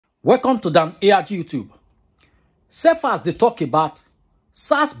Welcome to Dan ARG YouTube. As they talk about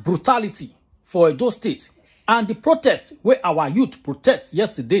Sars brutality for Edo State and the protest where our youth protest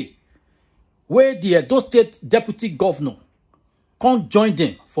yesterday, where the Edo State deputy governor can't join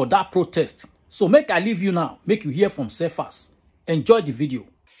them for that protest. So make I leave you now, make you hear from Cephas. Enjoy the video.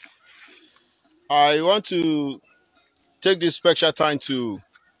 I want to take this special time to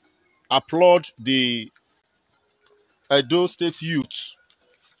applaud the Edo State youth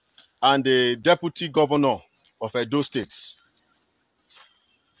and the deputy governor of Edo State.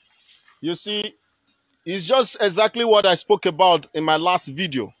 You see, it's just exactly what I spoke about in my last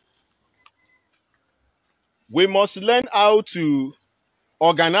video. We must learn how to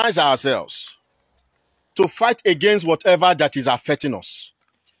organize ourselves to fight against whatever that is affecting us,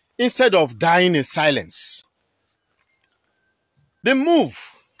 instead of dying in silence. The move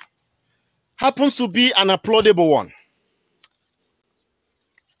happens to be an applaudable one.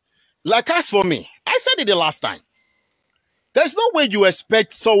 Like as for me, I said it the last time. There's no way you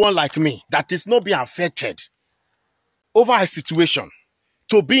expect someone like me that is not being affected over a situation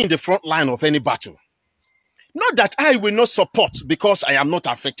to be in the front line of any battle. Not that I will not support because I am not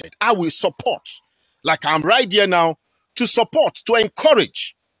affected. I will support, like I'm right here now, to support, to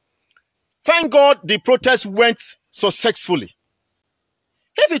encourage. Thank God the protest went successfully.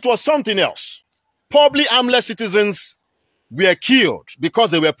 If it was something else, probably harmless citizens were killed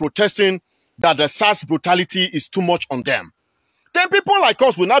because they were protesting that the Sars brutality is too much on them. Then people like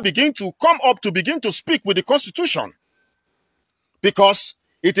us will now begin to come up to begin to speak with the Constitution. Because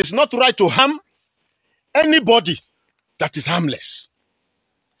it is not right to harm anybody that is harmless.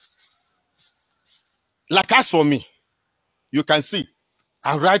 Like as for me, you can see,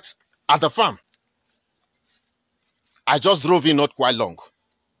 I'm right at the farm. I just drove in not quite long.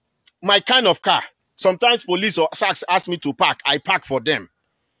 My kind of car, sometimes police or SACS ask me to park, I park for them.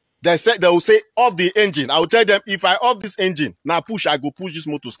 They will say, off the engine. I will tell them, if I off this engine, now push, I go push this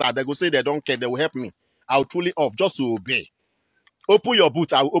motor to start. They go say they don't care, they will help me. I will truly off, just to obey. Open your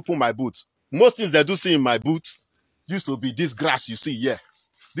boot, I will open my boot. Most things they do see in my boot used to be this grass you see here.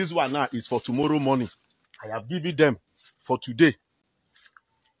 This one now is for tomorrow morning. I have given them for today.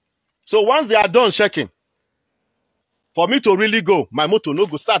 So once they are done checking, for me to really go, my motor no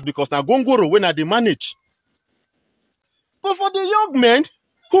go start because now gongoro when I manage. But for the young men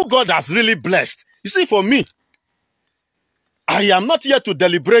who God has really blessed, you see, for me, I am not here to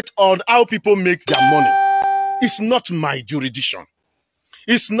deliberate on how people make their money. It's not my jurisdiction.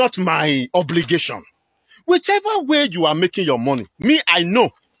 It's not my obligation. Whichever way you are making your money, me, I know,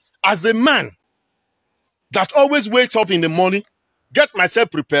 as a man that always wakes up in the morning, get myself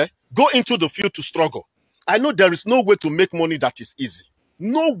prepared, go into the field to struggle. I know there is no way to make money that is easy.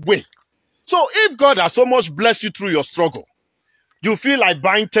 No way. So if God has so much blessed you through your struggle, you feel like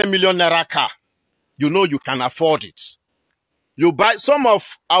buying 10 million naira car, you know you can afford it. You buy some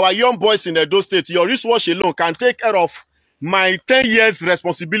of our young boys in Edo State, your wristwatch alone can take care of my 10 years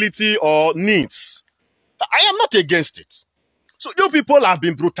responsibility or needs. I am not against it. So you people have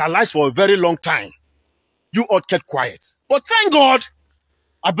been brutalized for a very long time. You all kept quiet. But thank God,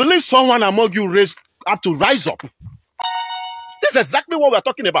 I believe someone among you have to rise up. This is exactly what we're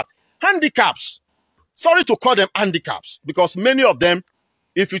talking about. Handicaps. Sorry to call them handicaps, because many of them,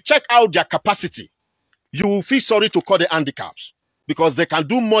 if you check out their capacity, you will feel sorry to call them handicaps, because they can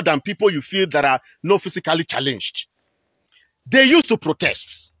do more than people you feel that are not physically challenged. They used to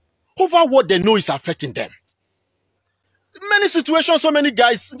protest over what they know is affecting them. Many situations, so many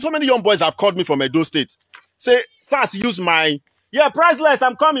guys, so many young boys have called me from Edo State. Say, SARS, use my, priceless,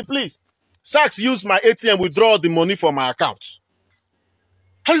 I'm coming, please. SARS, use my ATM, withdraw the money from my account.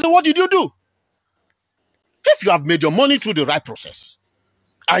 And I said, what did you do? If you have made your money through the right process,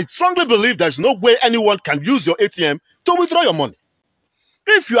 I strongly believe there's no way anyone can use your ATM to withdraw your money.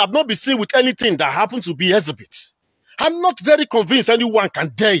 If you have not been seen with anything that happens to be exhibit, I'm not very convinced anyone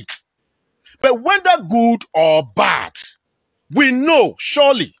can dare it. But whether good or bad, we know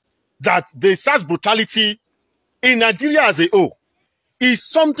surely that the SARS brutality in Nigeria as a whole is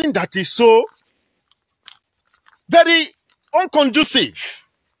something that is so very unconducive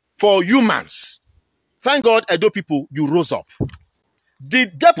for humans. Thank God, Edo people, you rose up. The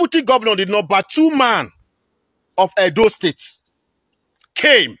deputy governor, the number 2 man of Edo State,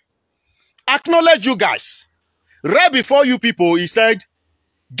 came, acknowledged you guys. Right before you people, he said,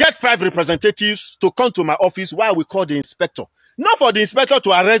 get 5 representatives to come to my office while we call the inspector. Not for the inspector to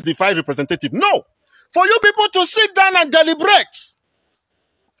arrest the 5 representatives. No. For you people to sit down and deliberate.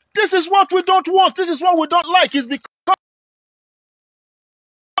 This is what we don't want. This is what we don't like. It's because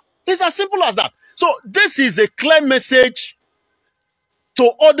it's as simple as that. So this is a clear message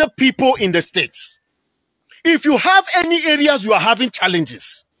to other people in the states. If you have any areas you are having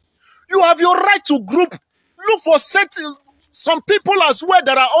challenges, you have your right to group. Look for some people as well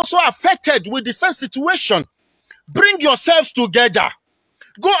that are also affected with the same situation. Bring yourselves together.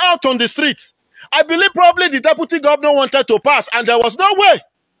 Go out on the street. I believe probably the deputy governor wanted to pass and there was no way.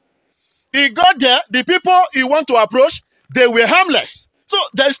 He got there, the people he want to approach, they were harmless. So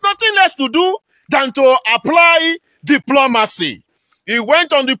there's nothing less to do than to apply diplomacy. He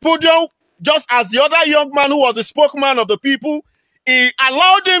went on the podium just as the other young man who was the spokesman of the people, he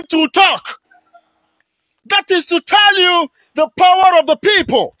allowed him to talk. That is to tell you the power of the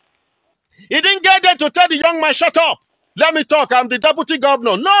people. He didn't get there to tell the young man, shut up. Let me talk. I'm the deputy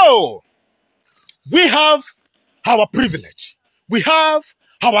governor. No. We have our privilege. We have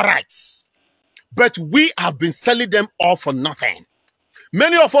our rights. But we have been selling them all for nothing.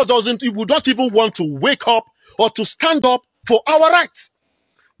 Many of us we don't even want to wake up or to stand up for our rights.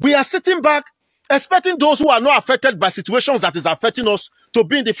 We are sitting back, expecting those who are not affected by situations that is affecting us to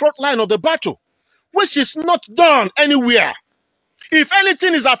be in the front line of the battle, which is not done anywhere. If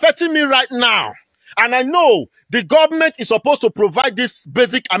anything is affecting me right now, and I know the government is supposed to provide these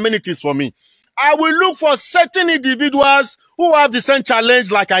basic amenities for me, I will look for certain individuals who have the same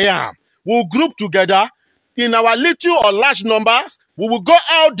challenge like I am. We'll group together in our little or large numbers. We will go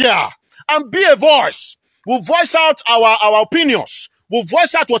out there and be a voice. We'll voice out our opinions. We'll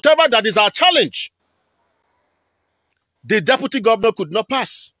voice out whatever that is our challenge. The deputy governor could not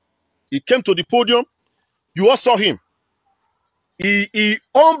pass. He came to the podium. You all saw him. He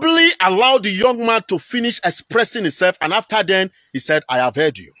humbly allowed the young man to finish expressing himself. And after then, he said, I have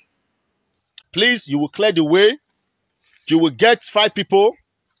heard you. Please, you will clear the way. You will get 5 people.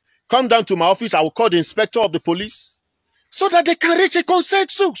 Come down to my office. I will call the inspector of the police so that they can reach a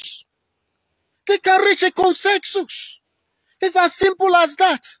consensus. They can reach a consensus. It's as simple as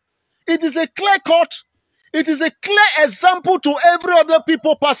that. It is a clear cut. It is a clear example to every other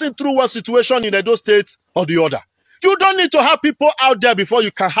people passing through one situation in Edo State or the other. You don't need to have people out there before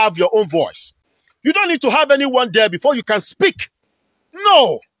you can have your own voice. You don't need to have anyone there before you can speak.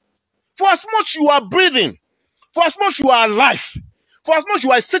 No. For as much you are breathing, for as much you are alive, for as much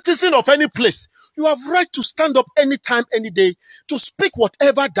you are a citizen of any place, you have right to stand up anytime, any day, to speak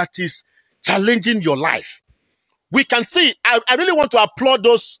whatever that is challenging your life. We can see, I really want to applaud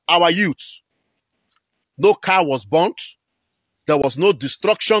our youths. No car was burnt. There was no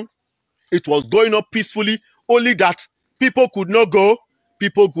destruction. It was going up peacefully, only that people could not go,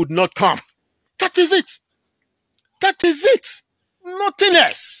 people could not come. That is it. That is it. Nothing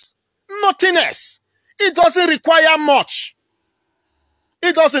else. Nothing else. It doesn't require much.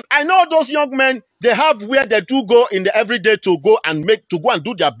 It doesn't. I know those young men, they have where they do go in the everyday to go and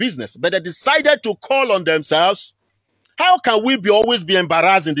do their business, but they decided to call on themselves. How can we always be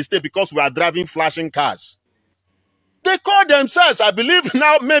embarrassed in the state because we are driving flashing cars? They call themselves, I believe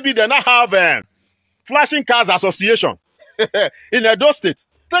now, maybe they now have Flashing Cars Association in Edo State.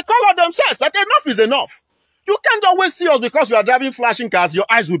 They call on themselves that enough is enough. You can't always see us because we are driving flashing cars. Your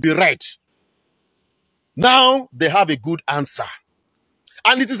eyes will be red. Now they have a good answer.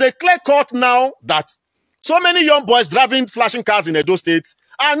 And it is a clear cut now that so many young boys driving flashing cars in Edo State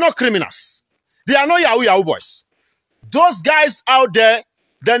are not criminals. They are not Yahoo boys. Those guys out there,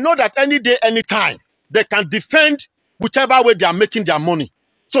 they know that any day, any time, they can defend whichever way they are making their money.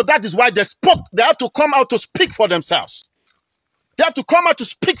 So that is why they have to come out to speak for themselves. They have to come out to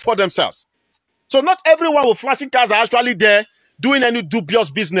speak for themselves. So not everyone with flashing cars are actually there doing any dubious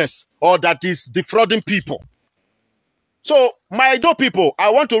business or that is defrauding people. So my Edo people, I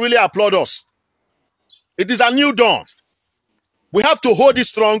want to really applaud us. It is a new dawn. We have to hold it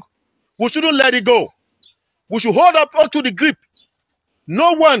strong. We shouldn't let it go. We should hold up onto the grip.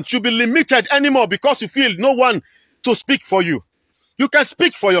 No one should be limited anymore because you feel no one to speak for you. You can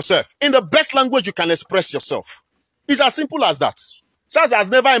speak for yourself. In the best language, you can express yourself. It's as simple as that. Sars has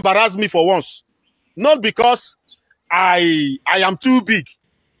never embarrassed me for once. Not because I am too big,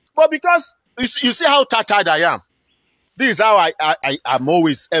 but because you see how tattered I am. This is how I am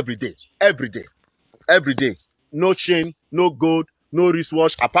always every day. No chain, no gold, no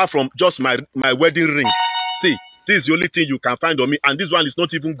wristwatch, apart from just my wedding ring. See, this is the only thing you can find on me. And this one is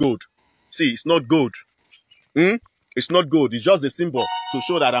not even gold. See, it's not gold. It's not gold. It's just a symbol to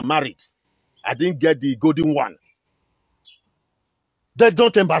show that I'm married. I didn't get the golden one. They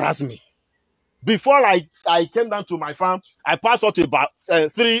don't embarrass me. Before I came down to my farm, I passed out to about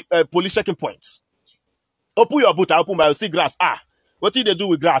 3 police checking points. Open your boot, I open my, see grass. What did they do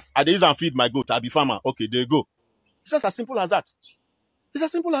with grass? I use and feed my goat. I be farmer. Okay, there you go. It's just as simple as that. It's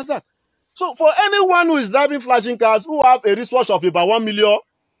as simple as that. So for anyone who is driving flashing cars, who have a wristwatch of about 1 million,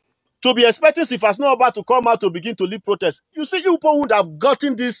 to be expecting Sifas not about to come out to begin to lead protests, you see, you people would have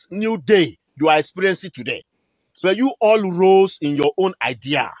gotten this new day you are experiencing today, where you all rose in your own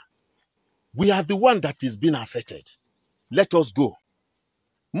idea. We are the one that is being affected. Let us go.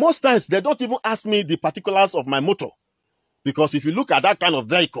 Most times, they don't even ask me the particulars of my motor. Because if you look at that kind of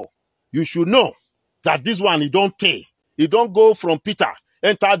vehicle, you should know that this one, it don't take. It don't go from Peter,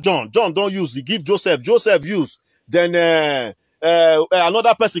 enter John. John don't use, he give Joseph. Joseph use. Then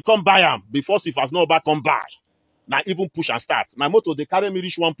another person come buy him before Sifas no back come buy. Now even push and start. My motor, they carry me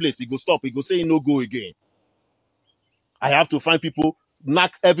reach one place. He go stop. He go say he no go again. I have to find people,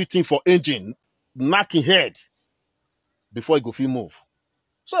 knock everything for engine, knock in head before he go feel move.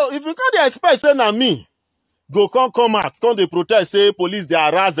 So if you can't expect, say na me, go come out, come they protest, say police they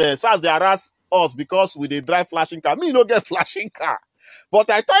harass, SARS they harass us because we they drive flashing car. Me no get flashing car. But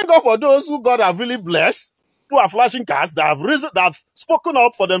I thank God for those who God have really blessed, who are flashing cars, that have risen, that have spoken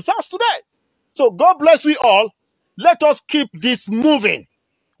up for themselves today. So God bless we all. Let us keep this moving.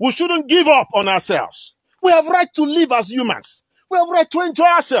 We shouldn't give up on ourselves. We have right to live as humans. We have right to enjoy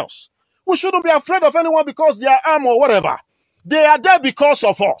ourselves. We shouldn't be afraid of anyone because they are armed or whatever. They are there because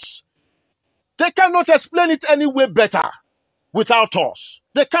of us. They cannot explain it any way better without us.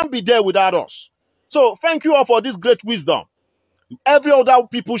 They can't be there without us. So thank you all for this great wisdom. Every other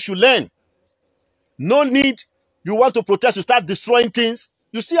people should learn. No need you want to protest, you start destroying things.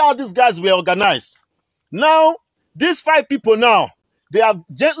 You see how these guys were organized. Now, these 5 people now, they are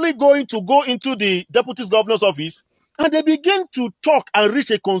gently going to go into the deputy governor's office and they begin to talk and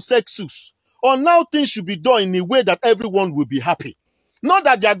reach a consensus on how things should be done in a way that everyone will be happy. Not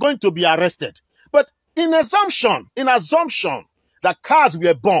that they are going to be arrested, but in assumption that cars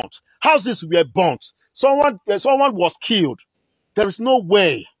were burnt, houses were burnt, someone was killed. There is no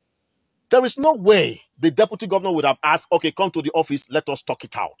way the deputy governor would have asked, okay, come to the office, let us talk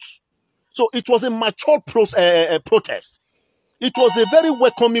it out. So it was a mature protest. It was a very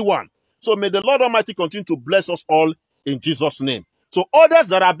welcoming one. So may the Lord Almighty continue to bless us all in Jesus' name. So others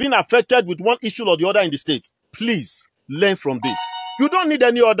that have been affected with one issue or the other in the state, please learn from this. You don't need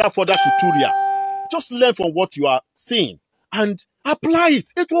any other further tutorial. Just learn from what you are seeing and apply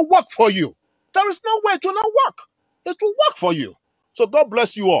it. It will work for you. There is no way it will not work. It will work for you. So God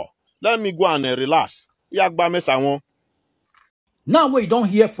bless you all. Let me go and relax. Now we don't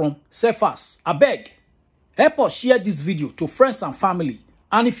hear from Cephas, I beg, help us share this video to friends and family.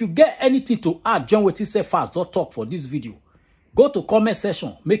 And if you get anything to add, join wetin Cephas don't talk for this video. Go to comment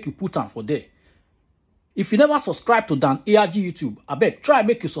section, make you put am for there. If you never subscribe to Dan ARG YouTube, I beg, try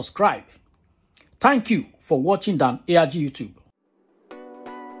make you subscribe. Thank you for watching Dan ARG YouTube.